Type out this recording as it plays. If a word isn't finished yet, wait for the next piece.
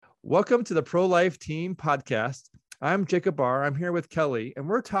Welcome to the ProLife Team Podcast. I'm Jacob Barr. I'm here with Kelly, and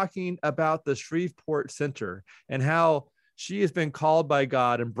we're talking about the Shreveport Center and how she has been called by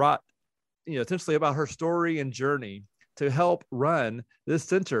God and brought, essentially about her story and journey to help run this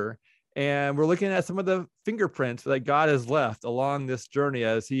center. And we're looking at some of the fingerprints that God has left along this journey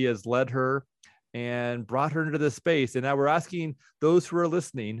as He has led her and brought her into this space. And now we're asking those who are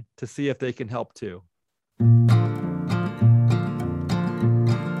listening to see if they can help too.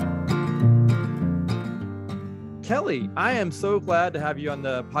 Kelly, I am so glad to have you on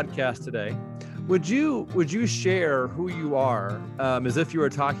the podcast today. Would you share who you are, as if you were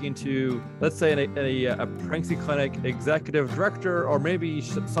talking to, let's say, a pregnancy clinic executive director, or maybe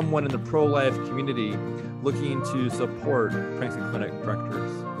someone in the pro-life community looking to support pregnancy clinic directors?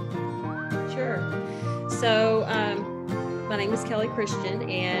 Sure. So my name is Kelly Christian,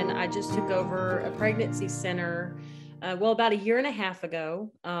 and I just took over a pregnancy center about a year and a half ago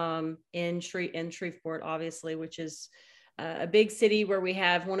in Shreveport, obviously, which is a big city where we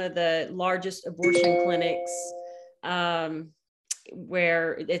have one of the largest abortion clinics,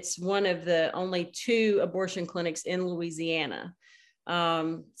 where it's one of the only 2 abortion clinics in Louisiana.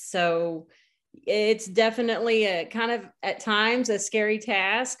 So it's definitely a kind of at times a scary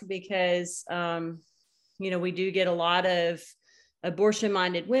task because, we do get a lot of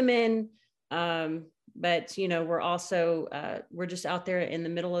abortion-minded women. But, we're also, we're just out there in the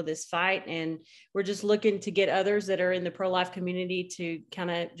middle of this fight, and we're just looking to get others that are in the pro-life community to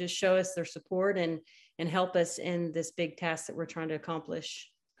kind of just show us their support and help us in this big task that we're trying to accomplish.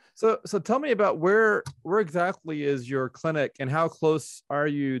 So tell me about where exactly is your clinic, and how close are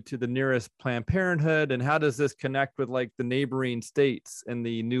you to the nearest Planned Parenthood, and how does this connect with like the neighboring states and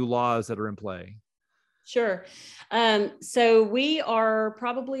the new laws that are in play? Sure. So we are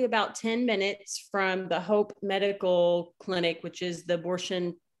probably about 10 minutes from the Hope Medical Clinic, which is the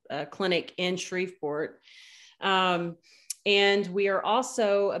abortion clinic in Shreveport. And we are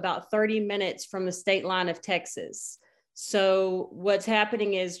also about 30 minutes from the state line of Texas. So what's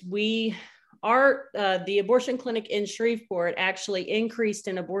happening is the abortion clinic in Shreveport actually increased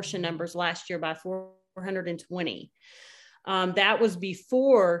in abortion numbers last year by 420. That was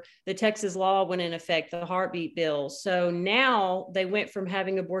before the Texas law went in effect, the heartbeat bill. So now they went from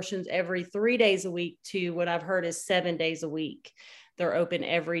having abortions every 3 days a week to what I've heard is 7 days a week. They're open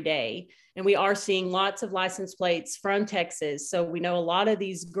every day. And we are seeing lots of license plates from Texas. So we know a lot of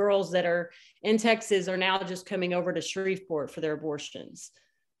these girls that are in Texas are now just coming over to Shreveport for their abortions.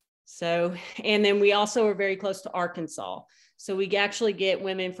 So, and then we also are very close to Arkansas. So we actually get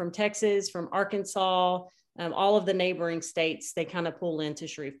women from Texas, from Arkansas, all of the neighboring states, they kind of pull into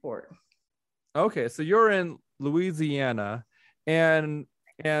Shreveport. Okay, so you're in Louisiana, and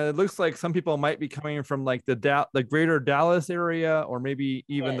it looks like some people might be coming from like the greater Dallas area, or maybe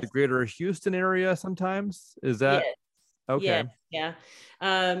even the greater Houston area sometimes. Is that? Yes. Okay. Yeah.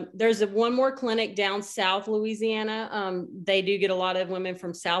 There's one more clinic down South Louisiana. They do get a lot of women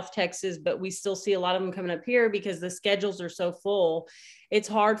from South Texas, but we still see a lot of them coming up here because the schedules are so full. It's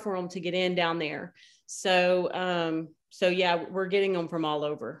hard for them to get in down there. So yeah, we're getting them from all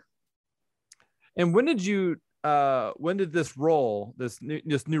over. And when did this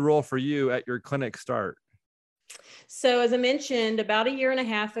new role for you at your clinic start? So as I mentioned, about a year and a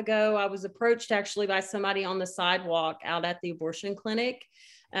half ago, I was approached actually by somebody on the sidewalk out at the abortion clinic.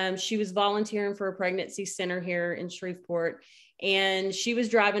 She was volunteering for a pregnancy center here in Shreveport, and she was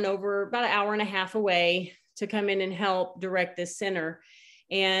driving over about an hour and a half away to come in and help direct this center.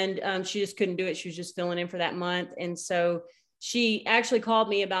 And she just couldn't do it. She was just filling in for that month. And so she actually called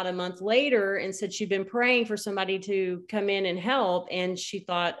me about a month later and said she'd been praying for somebody to come in and help. And she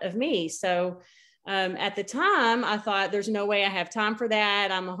thought of me. So at the time, I thought there's no way I have time for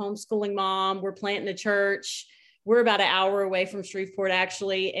that. I'm a homeschooling mom. We're planting a church. We're about an hour away from Shreveport,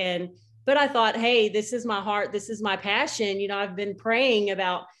 actually. But I thought, hey, this is my heart. This is my passion. I've been praying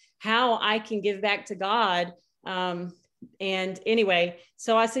about how I can give back to God. And anyway,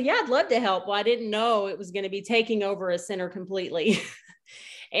 so I said, yeah, I'd love to help. Well, I didn't know it was going to be taking over a center completely.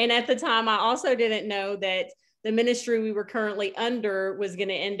 And at the time, I also didn't know that the ministry we were currently under was going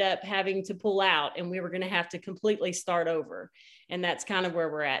to end up having to pull out, and we were going to have to completely start over. And that's kind of where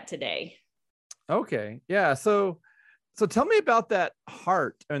we're at today. Okay. Yeah. So tell me about that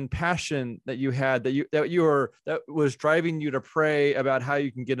heart and passion that you had, that was driving you to pray about how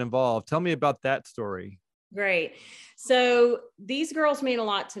you can get involved. Tell me about that story. Great. So these girls mean a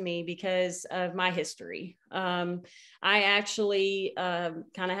lot to me because of my history. I actually kind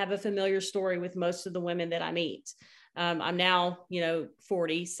of have a familiar story with most of the women that I meet. I'm now,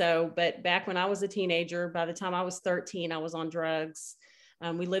 40. But back when I was a teenager, by the time I was 13, I was on drugs.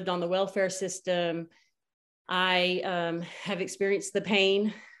 We lived on the welfare system. I have experienced the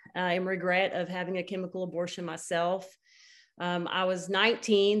pain and regret of having a chemical abortion myself. I was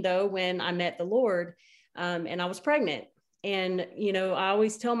 19 though when I met the Lord, and I was pregnant. And, I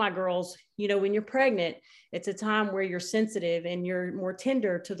always tell my girls, when you're pregnant, it's a time where you're sensitive and you're more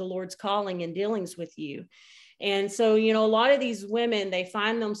tender to the Lord's calling and dealings with you. And so, a lot of these women, they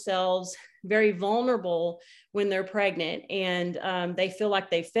find themselves very vulnerable when they're pregnant, and they feel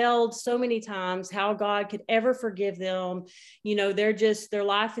like they failed so many times, how God could ever forgive them. Their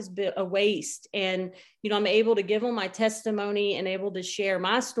life has been a waste. And, I'm able to give them my testimony and able to share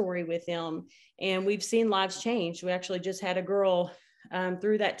my story with them. And we've seen lives change. We actually just had a girl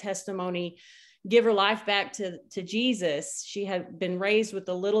through that testimony give her life back to Jesus. She had been raised with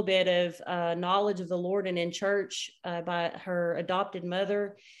a little bit of knowledge of the Lord and in church by her adopted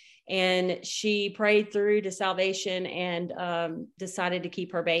mother. And she prayed through to salvation and decided to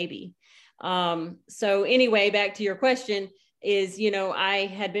keep her baby. So anyway, back to your question is,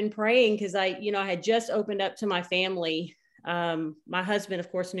 I had been praying because I had just opened up to my family. My husband,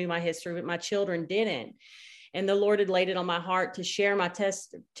 of course, knew my history, but my children didn't. And the Lord had laid it on my heart to share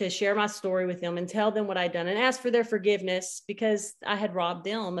my story with them and tell them what I'd done and ask for their forgiveness because I had robbed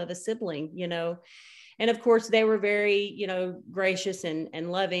them of a sibling, And of course they were very, gracious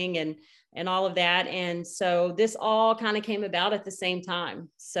and loving and all of that. And so this all kind of came about at the same time.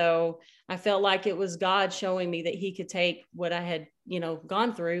 So I felt like it was God showing me that he could take what I had,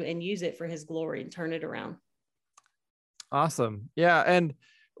 gone through and use it for his glory and turn it around. Awesome. Yeah. And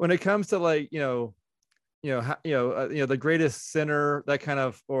when it comes to the greatest sinner, that kind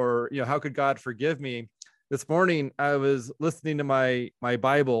of, or, how could God forgive me? This morning, I was listening to my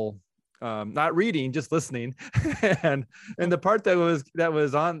Bible, not reading, just listening. and the part that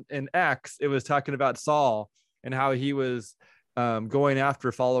was on in Acts, it was talking about Saul and how he was going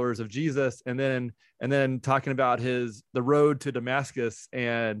after followers of Jesus. And then talking about the road to Damascus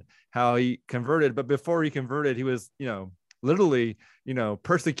and how he converted. But before he converted, he was, literally,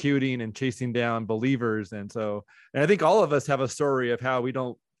 persecuting and chasing down believers. And I think all of us have a story of how we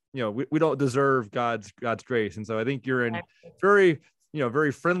don't, we don't deserve God's grace. And so I think you're in very,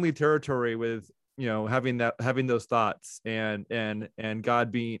 very friendly territory with, having those thoughts and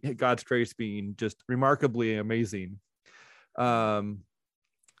God's grace being just remarkably amazing.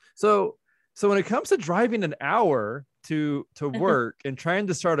 So when it comes to driving an hour to work and trying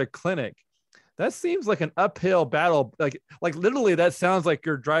to start a clinic, that seems like an uphill battle. Like literally that sounds like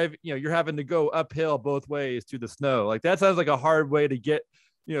you're driving, you're having to go uphill both ways through the snow. Like that sounds like a hard way to get,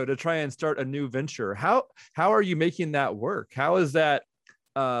 to try and start a new venture. How are you making that work? How is that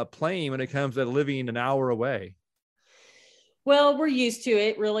playing when it comes to living an hour away? Well, we're used to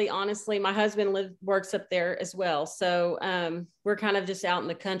it, really, honestly. My husband works up there as well. So we're kind of just out in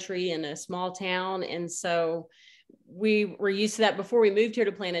the country in a small town. And so we were used to that. Before we moved here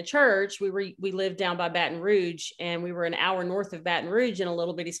to plant a church, we lived down by Baton Rouge, and we were an hour north of Baton Rouge in a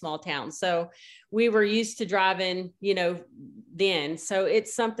little bitty small town. So we were used to driving, then. So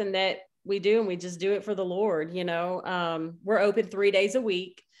it's something that we do, and we just do it for the Lord. We're open 3 days a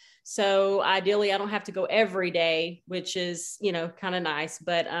week. So ideally I don't have to go every day, which is, kind of nice,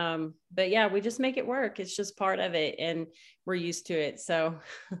 but yeah, we just make it work. It's just part of it and we're used to it. So.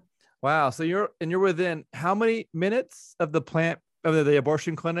 Wow. So you're within how many minutes of the plant of the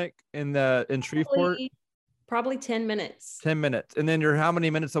abortion clinic in Shreveport? Probably 10 minutes. 10 minutes. And then you're how many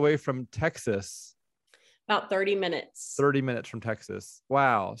minutes away from Texas? About 30 minutes. 30 minutes from Texas.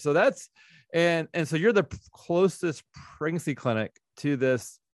 Wow. So that's, and so you're the closest pregnancy clinic to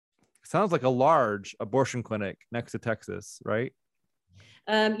this. Sounds like a large abortion clinic next to Texas, right?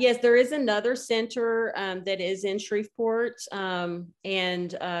 Yes, there is another center that is in Shreveport,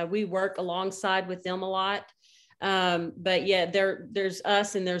 and we work alongside with them a lot. But yeah, there's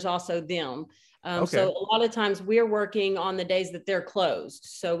us and there's also them. Okay. So a lot of times we're working on the days that they're closed.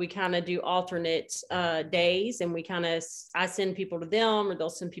 So we kind of do alternate days, and I send people to them or they'll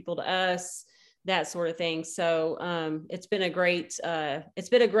send people to us, that sort of thing. So it's been a great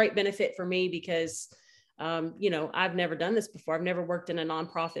benefit for me because I've never done this before. I've never worked in a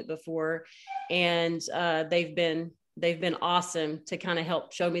nonprofit before, and they've been awesome to kind of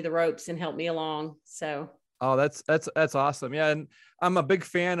help show me the ropes and help me along. So. Oh, that's awesome. Yeah. And I'm a big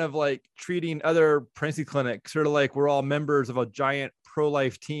fan of like treating other pregnancy clinics sort of like we're all members of a giant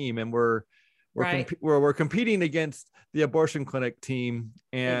ProLife team, and we're competing against the abortion clinic team,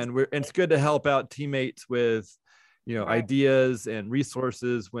 and it's good to help out teammates with, ideas and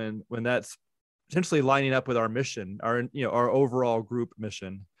resources when that's potentially lining up with our mission, our overall group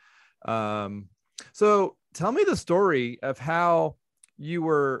mission. So tell me the story of how you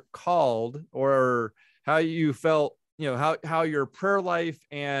were called, or how you felt, how your prayer life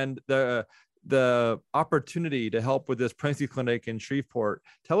and the opportunity to help with this pregnancy clinic in Shreveport.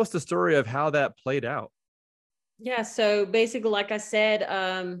 Tell us the story of how that played out. Yeah. So basically, like I said,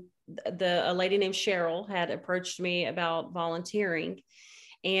 a lady named Cheryl had approached me about volunteering.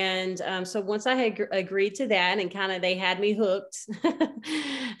 And so once I had agreed to that, and kind of they had me hooked,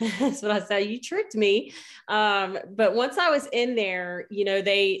 that's what I said, you tricked me. But once I was in there,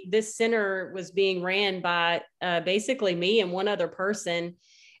 this center was being ran by basically me and one other person.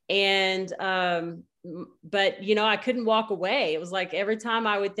 And but I couldn't walk away. It was like every time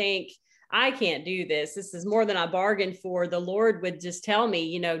I would think, I can't do this. This is more than I bargained for. The Lord would just tell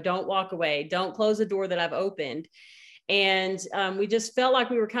me, don't walk away. Don't close the door that I've opened. And we just felt like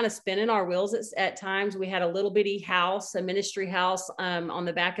we were kind of spinning our wheels at times. We had a little bitty house, a ministry house on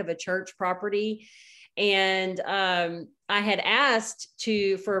the back of a church property. And I had asked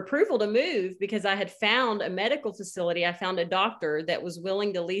for approval to move because I had found a medical facility. I found a doctor that was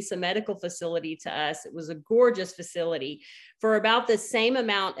willing to lease a medical facility to us. It was a gorgeous facility for about the same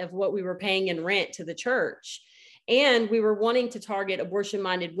amount of what we were paying in rent to the church. And we were wanting to target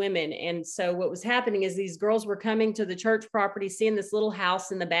abortion-minded women. And so what was happening is these girls were coming to the church property, seeing this little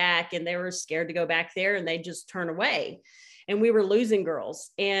house in the back, and they were scared to go back there, and they just turn away. And we were losing girls.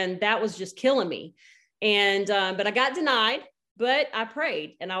 And that was just killing me. And but I got denied, but I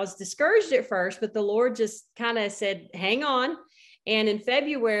prayed, and I was discouraged at first, but the Lord just kind of said, hang on. And in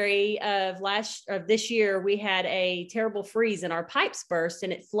February of this year, we had a terrible freeze and our pipes burst,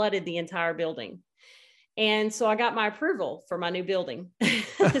 and it flooded the entire building. And so I got my approval for my new building.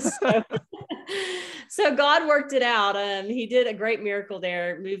 So God worked it out. He did a great miracle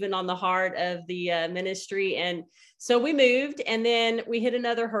there, moving on the heart of the ministry. And so we moved, and then we hit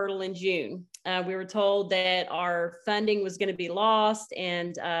another hurdle in June. We were told that our funding was going to be lost,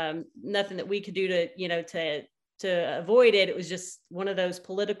 and nothing that we could do to avoid it. It was just one of those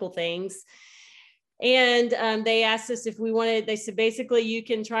political things. And they asked us if we wanted, they said, basically, you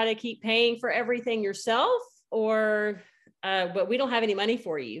can try to keep paying for everything yourself, but we don't have any money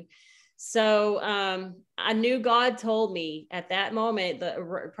for you. So I knew God told me at that moment,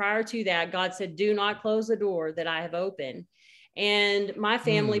 prior to that, God said, do not close the door that I have opened. And my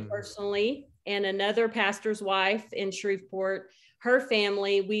family personally, and another pastor's wife in Shreveport, her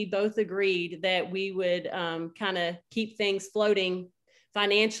family, we both agreed that we would kind of keep things floating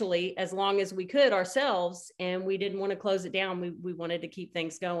financially as long as we could ourselves. And we didn't want to close it down. We wanted to keep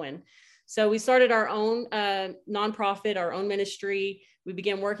things going. So we started our own nonprofit, our own ministry. We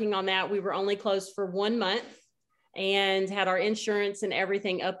began working on that. We were only closed for 1 month and had our insurance and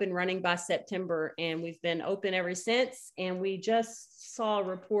everything up and running by September. And we've been open ever since. And we just saw a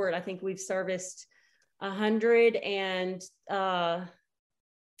report. I think we've serviced 100 and I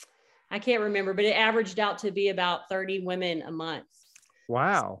can't remember, but it averaged out to be about 30 women a month.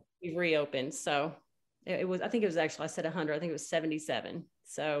 Wow. So we reopened. So it was, I think it was actually, I said 100, I think it was 77.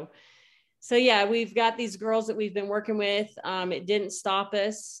 So yeah, we've got these girls that we've been working with. It didn't stop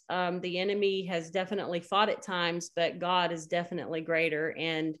us. The enemy has definitely fought at times, but God is definitely greater.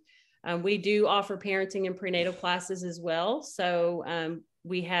 And we do offer parenting and prenatal classes as well. So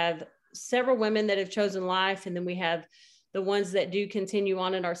we have several women that have chosen life. And then we have the ones that do continue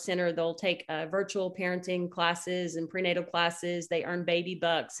on in our center. They'll take virtual parenting classes and prenatal classes. They earn baby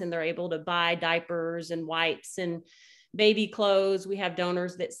bucks, and they're able to buy diapers and wipes and baby clothes. We have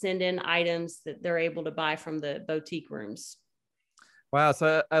donors that send in items that they're able to buy from the boutique rooms. Wow.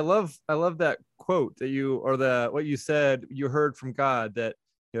 So I love that quote that what you said, you heard from God, that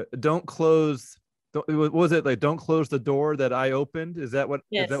don't close. What was it like? Don't close the door that I opened. Is that what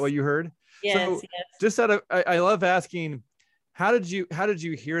you heard? Yes. So just I love asking, how did you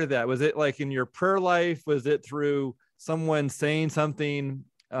hear that? Was it like in your prayer life? Was it through someone saying something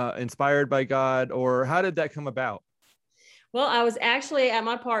inspired by God, or how did that come about? Well, I was actually at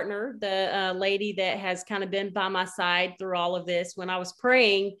my partner, the lady that has kind of been by my side through all of this, when I was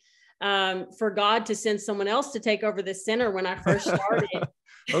praying for God to send someone else to take over the center when I first started.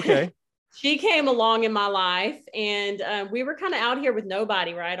 Okay. She came along in my life, and we were kind of out here with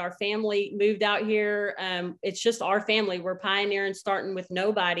nobody, right? Our family moved out here. It's just our family. We're pioneering, starting with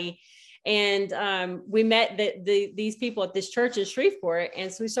nobody. And we met these people at this church in Shreveport.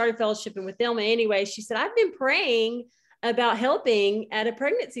 And so we started fellowshipping with them. And anyway, she said, I've been praying about helping at a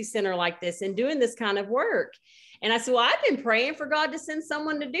pregnancy center like this and doing this kind of work. And I said, well, I've been praying for God to send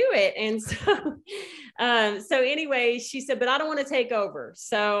someone to do it. And so anyway, she said, but I don't want to take over.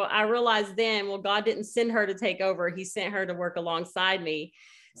 So I realized then, well, God didn't send her to take over. He sent her to work alongside me.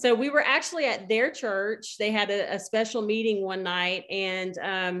 So we were actually at their church. They had a special meeting one night, and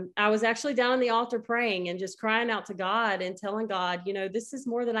I was actually down on the altar praying and just crying out to God and telling God, this is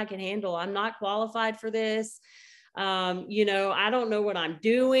more than I can handle. I'm not qualified for this. I don't know what I'm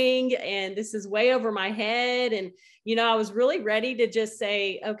doing, and this is way over my head. And, I was really ready to just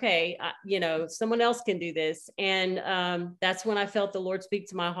say, okay, someone else can do this. And that's when I felt the Lord speak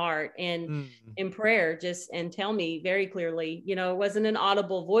to my heart and in prayer, and tell me very clearly, it wasn't an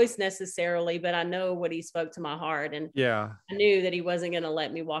audible voice necessarily, but I know what he spoke to my heart. And Yeah. I knew that he wasn't going to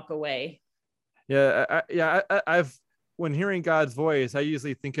let me walk away. Yeah. I've, when hearing God's voice, I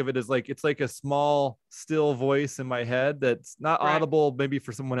usually think of it as like, it's like a small, still voice in my head that's not Right. audible, maybe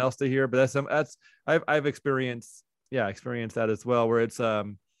for someone else to hear, but I've experienced that as well, where it's,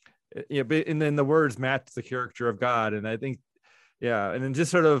 and then the words match the character of God. And I think, and then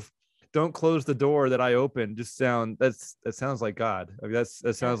just sort of, don't close the door that I open. That sounds like God. I mean,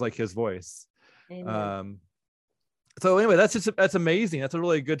 that sounds like his voice. Amen. So anyway, that's amazing. That's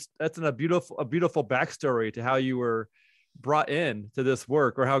a beautiful backstory to how you were brought in to this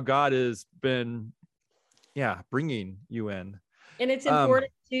work, or how God has been, bringing you in. And it's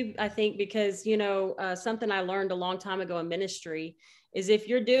important too, I think, because, something I learned a long time ago in ministry is if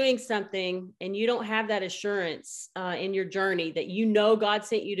you're doing something and you don't have that assurance in your journey that, God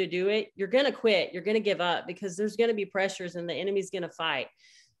sent you to do it, you're going to quit. You're going to give up, because there's going to be pressures and the enemy's going to fight.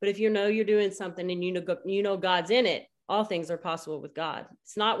 But if you're doing something and you know God's in it, all things are possible with God.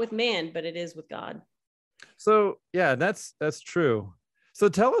 It's not with man, but it is with God. So that's true. So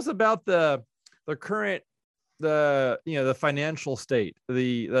tell us about the current, the financial state,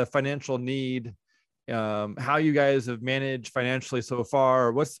 the financial need, how you guys have managed financially so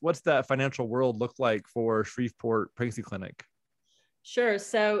far. What's that financial world look like for Shreveport Pregnancy Clinic? Sure.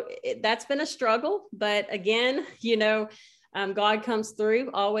 So that's been a struggle, but again, God comes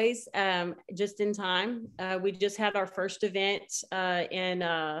through always, just in time. We just had our first event in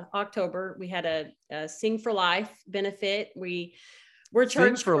October. We had a Sing for Life benefit. We're church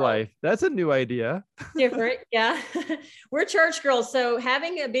Sing for girls. Life. That's a new idea. Different. Yeah. We're church girls. So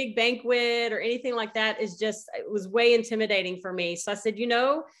having a big banquet or anything like that it was way intimidating for me. So I said,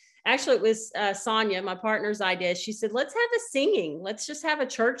 actually it was Sonia, my partner's idea. She said, let's have a singing. Let's just have a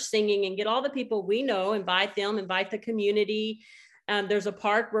church singing and get all the people we know, invite the community. There's a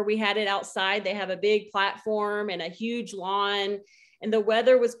park where we had it outside. They have a big platform and a huge lawn, and the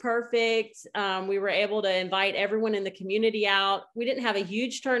weather was perfect. We were able to invite everyone in the community out. We didn't have a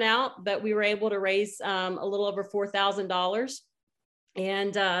huge turnout, but we were able to raise a little over $4,000.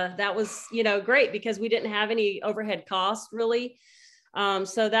 And that was, great, because we didn't have any overhead costs really.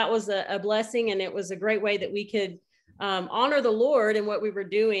 So that was a blessing, and it was a great way that we could honor the Lord in what we were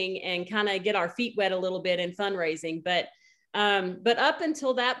doing and kind of get our feet wet a little bit in fundraising. But up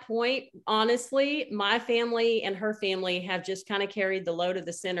until that point, honestly, my family and her family have just kind of carried the load of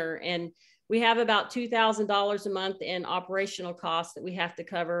the center. And we have about $2,000 a month in operational costs that we have to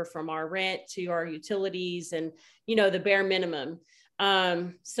cover, from our rent to our utilities and, the bare minimum.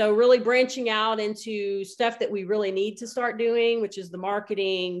 So really branching out into stuff that we really need to start doing, which is the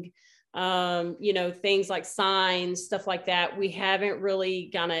marketing, things like signs, stuff like that. We haven't really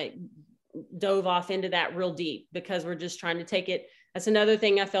kind of dove off into that real deep, because we're just trying to take it. That's another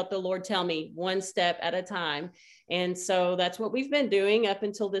thing I felt the Lord tell me, one step at a time. And so that's what we've been doing up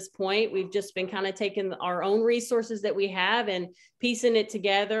until this point. We've just been kind of taking our own resources that we have and piecing it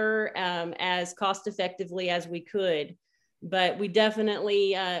together as cost effectively as we could. But we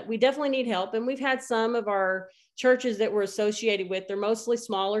definitely need help. And we've had some of our churches that we're associated with, they're mostly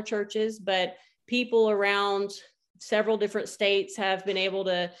smaller churches, but people around several different states have been able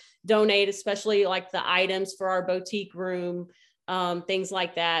to donate, especially like the items for our boutique room, things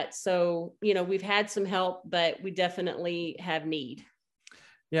like that. So, we've had some help, but we definitely have need.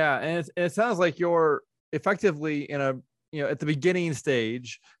 Yeah. And it sounds like you're effectively in a, at the beginning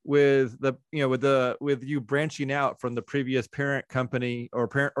stage with you branching out from the previous parent company or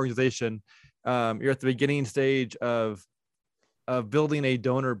parent organization. You're at the beginning stage of building a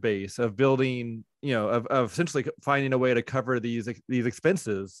donor base, of building, of essentially finding a way to cover these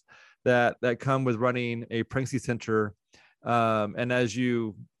expenses that come with running a pregnancy center. And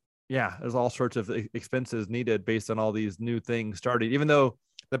there's all sorts of expenses needed based on all these new things starting, even though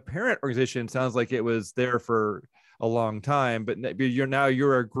the parent organization sounds like it was there for a long time, but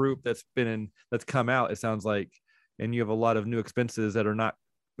you're a group that's come out, it sounds like, and you have a lot of new expenses that are not,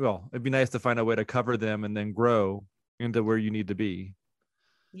 well, it'd be nice to find a way to cover them and then grow into where you need to be.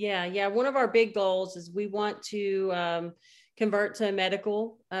 Yeah. One of our big goals is we want to convert to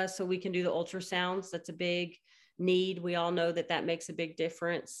medical, so we can do the ultrasounds. That's a big need. We all know that that makes a big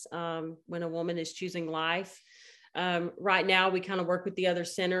difference when a woman is choosing life. Right now, we kind of work with the other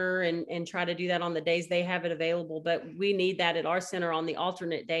center and try to do that on the days they have it available, but we need that at our center on the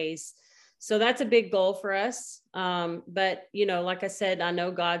alternate days. So that's a big goal for us. But, you know, like I said, I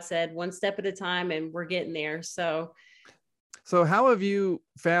know God said one step at a time, and we're getting there. So how have you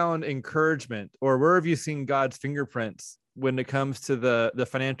found encouragement, or where have you seen God's fingerprints when it comes to the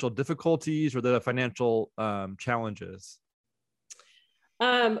financial difficulties or the financial challenges?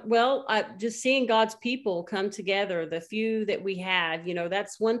 Well, just seeing God's people come together, the few that we have, you know,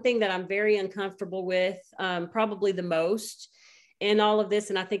 that's one thing that I'm very uncomfortable with, probably the most in all of this.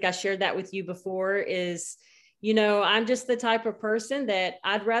 And I think I shared that with you before is, you know, I'm just the type of person that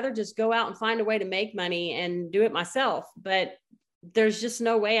I'd rather just go out and find a way to make money and do it myself. But there's just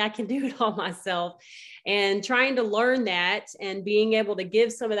no way I can do it all myself. And trying to learn that and being able to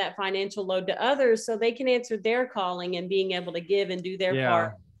give some of that financial load to others so they can answer their calling and being able to give and do their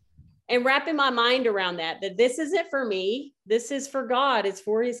part. And wrapping my mind around that this isn't for me. This is for God. It's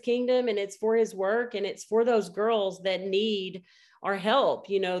for his kingdom, and it's for his work, and it's for those girls that need our help.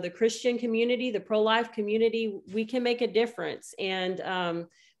 You know, the Christian community, the pro-life community, we can make a difference. And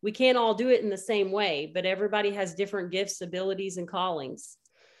we can't all do it in the same way, but everybody has different gifts, abilities, and callings.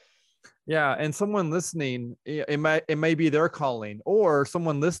 Yeah. And someone listening, it may be their calling, or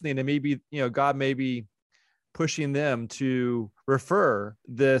someone listening, and maybe, you know, God may be pushing them to refer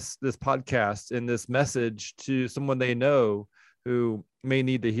this podcast and this message to someone they know who may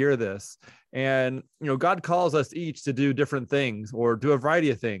need to hear this. And, you know, God calls us each to do different things or do a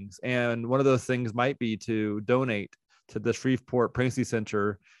variety of things. And one of those things might be to donate to the Shreveport Pregnancy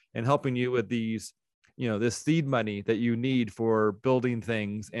Center and helping you with these, you know, this seed money that you need for building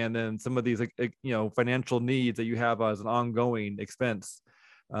things. And then some of these, you know, financial needs that you have as an ongoing expense.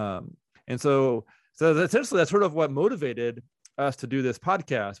 And so essentially that's sort of what motivated us to do this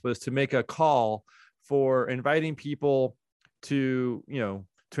podcast, was to make a call for inviting people to, you know,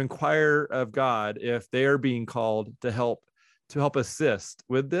 to inquire of God if they are being called to help assist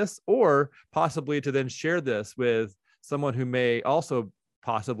with this, or possibly to then share this with someone who may also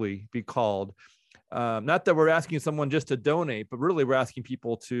possibly be called. Not that we're asking someone just to donate, but really we're asking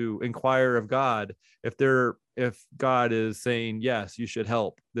people to inquire of God if God is saying, yes, you should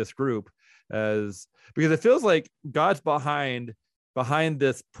help this group, because it feels like God's behind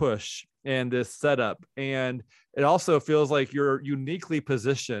this push and this setup. And it also feels like you're uniquely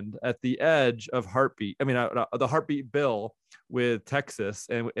positioned at the edge of the heartbeat bill with Texas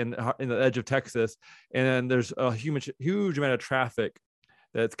and in the edge of Texas. And there's a huge amount of traffic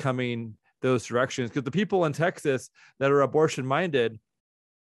that's coming those directions, because the people in Texas that are abortion minded,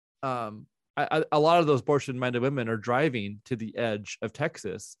 a lot of those abortion minded women are driving to the edge of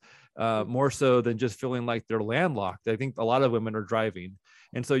Texas, more so than just feeling like they're landlocked. I think a lot of women are driving.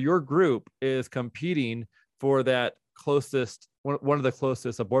 And so your group is competing for that one of the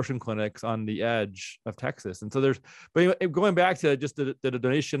closest abortion clinics on the edge of Texas. And so but going back to just the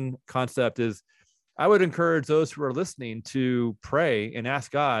donation concept, is I would encourage those who are listening to pray and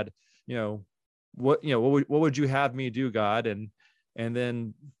ask God, what would you have me do, God? And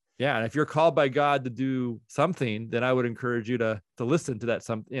then, yeah. And if you're called by God to do something, then I would encourage you to listen to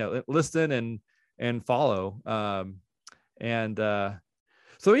that, listen and follow.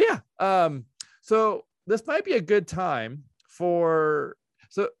 So this might be a good time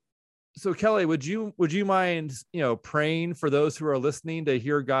so Kelly, would you mind, praying for those who are listening to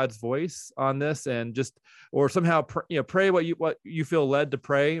hear God's voice on this, and or somehow, pray what you feel led to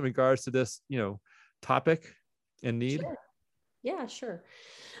pray in regards to this, topic and need? Sure. Yeah, sure.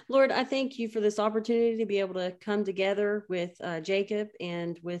 Lord, I thank you for this opportunity to be able to come together with Jacob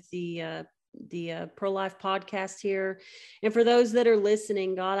and with the ProLife podcast here. And for those that are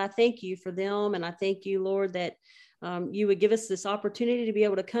listening, God, I thank you for them. And I thank you, Lord, that you would give us this opportunity to be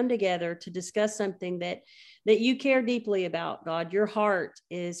able to come together to discuss something that you care deeply about. God, your heart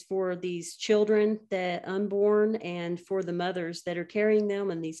is for these children that unborn, and for the mothers that are carrying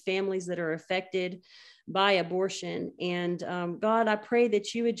them, and these families that are affected by abortion. And God, I pray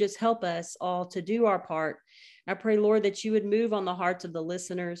that you would just help us all to do our part. I pray, Lord, that you would move on the hearts of the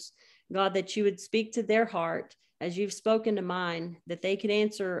listeners. God, that you would speak to their heart as you've spoken to mine, that they could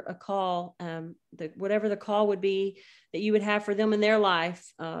answer a call, whatever the call would be that you would have for them in their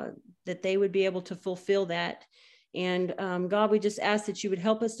life, that they would be able to fulfill that. And God, we just ask that you would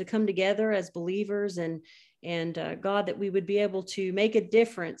help us to come together as believers, and God, that we would be able to make a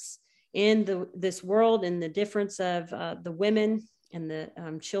difference in this world, and the difference of the women and the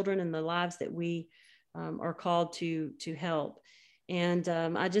children and the lives that we are called to help. And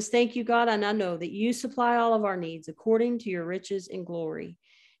I just thank you, God. And I know that you supply all of our needs according to your riches and glory,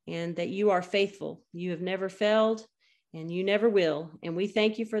 and that you are faithful. You have never failed, and you never will. And we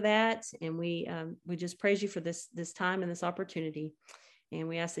thank you for that. And we just praise you for this time and this opportunity. And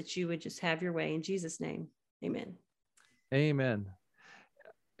we ask that you would just have your way in Jesus' name. Amen. Amen.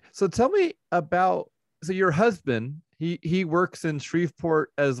 So tell me about, so your husband, he works in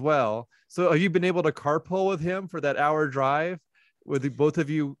Shreveport as well. So have you been able to carpool with him for that hour drive? With both of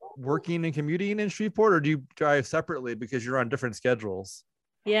you working and commuting in Shreveport, or do you drive separately because you're on different schedules?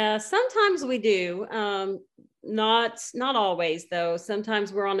 Yeah, sometimes we do. Not always though.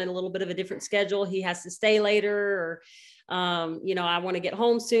 Sometimes we're on a little bit of a different schedule. He has to stay later, or I want to get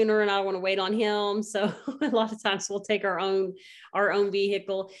home sooner and I want to wait on him. So a lot of times we'll take our own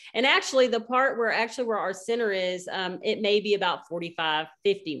vehicle. And actually the part where our center is, it may be about 45,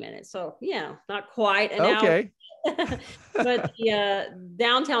 50 minutes. So yeah, not quite an hour. But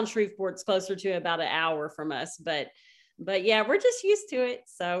downtown Shreveport's closer to about an hour from us. But yeah, we're just used to it.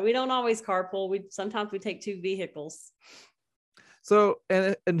 So we don't always carpool. Sometimes we take two vehicles. So,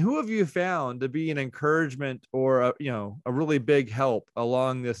 and who have you found to be an encouragement or a really big help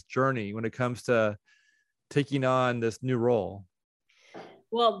along this journey when it comes to taking on this new role?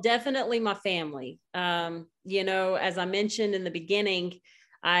 Well, definitely my family. As I mentioned in the beginning,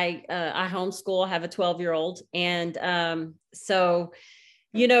 I homeschool. I have a 12-year-old, and so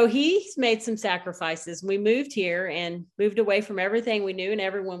he's made some sacrifices. We moved here and moved away from everything we knew and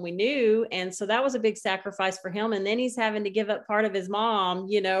everyone we knew. And so that was a big sacrifice for him. And then he's having to give up part of his mom,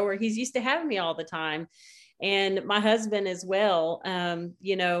 where he's used to having me all the time. And my husband as well.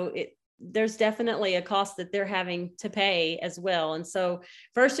 There's definitely a cost that they're having to pay as well. And so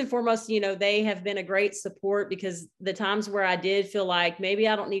first and foremost, they have been a great support, because the times where I did feel like maybe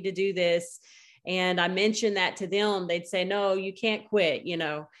I don't need to do this, and I mentioned that to them, they'd say, no, you can't quit,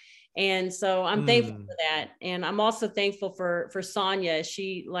 And so I'm thankful for that. And I'm also thankful for Sonia.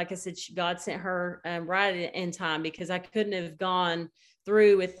 She, like I said, God sent her right in time, because I couldn't have gone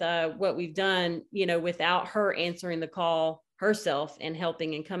through with what we've done, without her answering the call herself and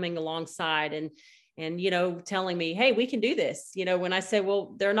helping and coming alongside and telling me, hey, we can do this. When I said,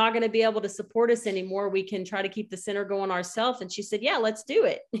 well, they're not going to be able to support us anymore, we can try to keep the center going ourselves. And she said, yeah, let's do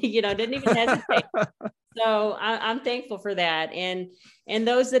it. Didn't even hesitate. So I'm thankful for that. And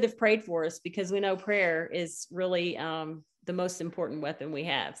those that have prayed for us, because we know prayer is really the most important weapon we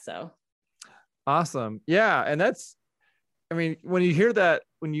have. So. Awesome. Yeah. And when you hear that,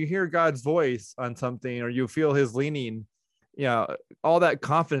 when you hear God's voice on something, or you feel his leaning, all that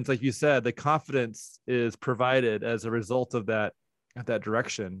confidence, like you said, the confidence is provided as a result of that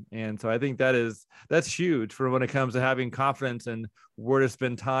direction. And so I think that's huge for when it comes to having confidence and where to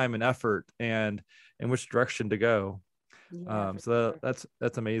spend time and effort and in which direction to go. Yeah, so sure.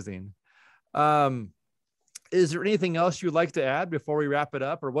 That's amazing. Is there anything else you'd like to add before we wrap it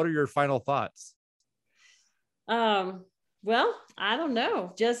up, or what are your final thoughts? Well, I don't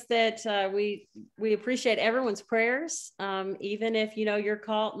know, just that we appreciate everyone's prayers. Even if, you're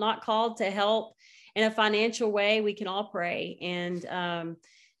not called to help in a financial way, we can all pray. And,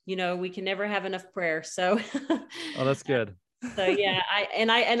 we can never have enough prayer. So, oh, that's good. So, yeah,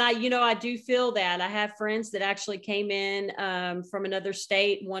 I do feel that I have friends that actually came in from another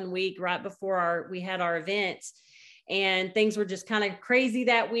state one week right before we had our event, and things were just kind of crazy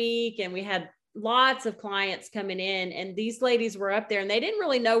that week. And we had lots of clients coming in, and these ladies were up there and they didn't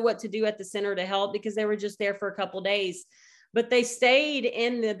really know what to do at the center to help, because they were just there for a couple of days, but they stayed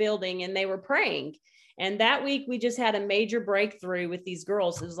in the building and they were praying. And that week we just had a major breakthrough with these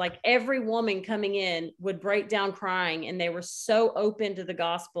girls. It was like every woman coming in would break down crying, and they were so open to the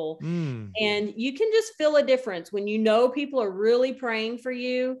gospel. And you can just feel a difference when people are really praying for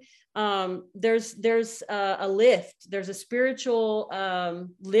you. There's a lift, there's a spiritual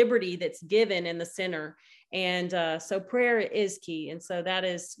liberty that's given in the center. And so prayer is key. And so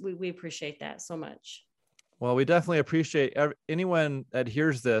we appreciate that so much. Well, we definitely appreciate anyone that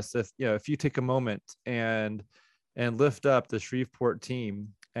hears this. If you take a moment and lift up the Shreveport team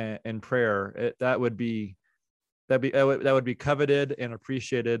in prayer, that would be coveted and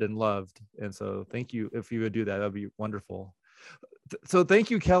appreciated and loved. And so thank you. If you would do that, that'd be wonderful. So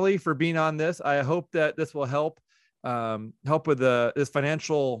thank you, Kelly, for being on this. I hope that this will help with this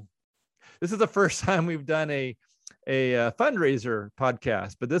financial. This is the first time we've done a fundraiser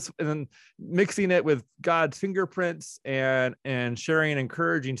podcast, but and then mixing it with God's fingerprints and sharing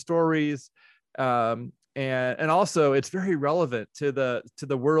encouraging stories. And also it's very relevant to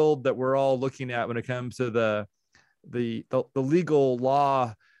the world that we're all looking at when it comes to the legal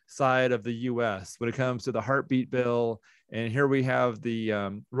law side of the U.S. when it comes to the heartbeat bill. And here we have the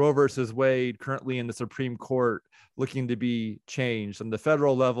Roe versus Wade currently in the Supreme Court looking to be changed on the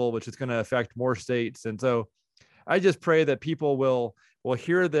federal level, which is going to affect more states. And so I just pray that people will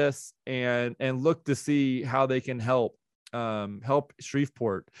hear this and look to see how they can help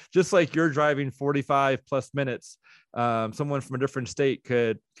Shreveport. Just like you're driving 45 plus minutes, someone from a different state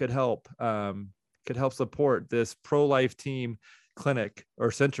could help support this pro-life team clinic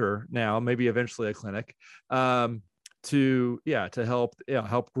or center, now maybe eventually a clinic, to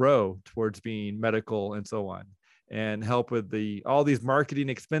help grow towards being medical and so on, and help with all these marketing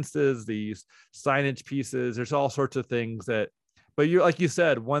expenses, these signage pieces. There's all sorts of things but you, like you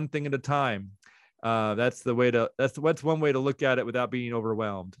said, one thing at a time. That's one way to look at it without being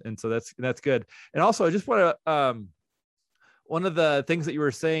overwhelmed. And so that's good. And also, I just want to, one of the things that you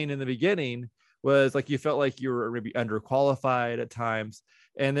were saying in the beginning was like you felt like you were maybe underqualified at times.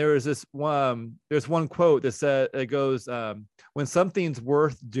 And there's one quote that said, it goes, when something's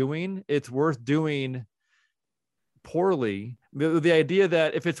worth doing, it's worth doing poorly. The idea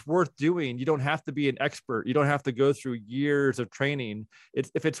that if it's worth doing, you don't have to be an expert. You don't have to go through years of training.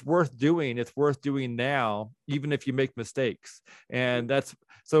 If it's worth doing, it's worth doing now, even if you make mistakes. And that's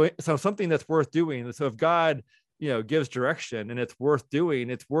so something that's worth doing. So if God, gives direction and it's worth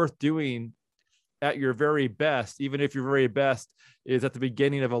doing at your very best, even if your very best is at the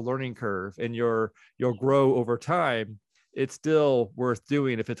beginning of a learning curve and you'll grow over time, it's still worth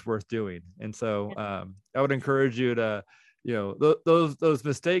doing if it's worth doing. And so I would encourage you to, those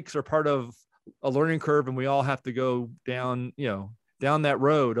mistakes are part of a learning curve, and we all have to go down that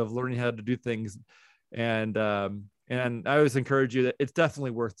road of learning how to do things. And I always encourage you that it's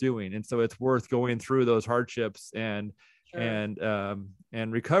definitely worth doing. And so it's worth going through those hardships and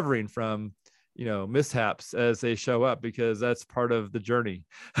recovering from mishaps as they show up, because that's part of the journey.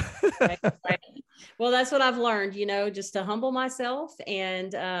 Right. Well, that's what I've learned, just to humble myself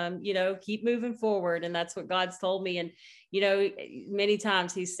and, keep moving forward. And that's what God's told me. And, many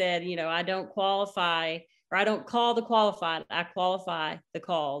times he said, I don't qualify, or I don't call the qualified, I qualify the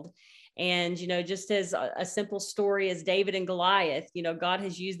called. And, just as a simple story as David and Goliath, God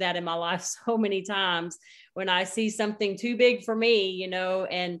has used that in my life so many times when I see something too big for me,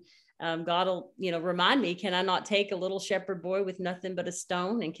 and God will, remind me, can I not take a little shepherd boy with nothing but a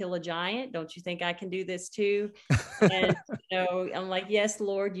stone and kill a giant? Don't you think I can do this too? And, I'm like, yes,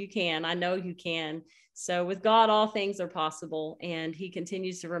 Lord, you can. I know you can. So with God, all things are possible. And he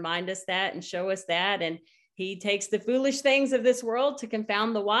continues to remind us that and show us that. And he takes the foolish things of this world to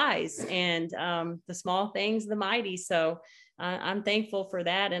confound the wise, and the small things, the mighty. So I'm thankful for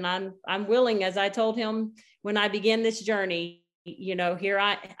that. And I'm willing, as I told him when I began this journey, here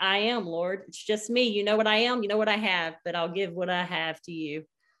I am, Lord. It's just me. You know what I am, you know what I have, but I'll give what I have to you.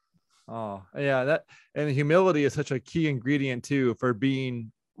 Oh, yeah. And humility is such a key ingredient too, for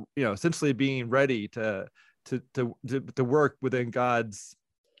being, essentially being ready to work within God's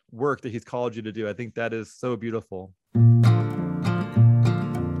work that he's called you to do. I think that is so beautiful.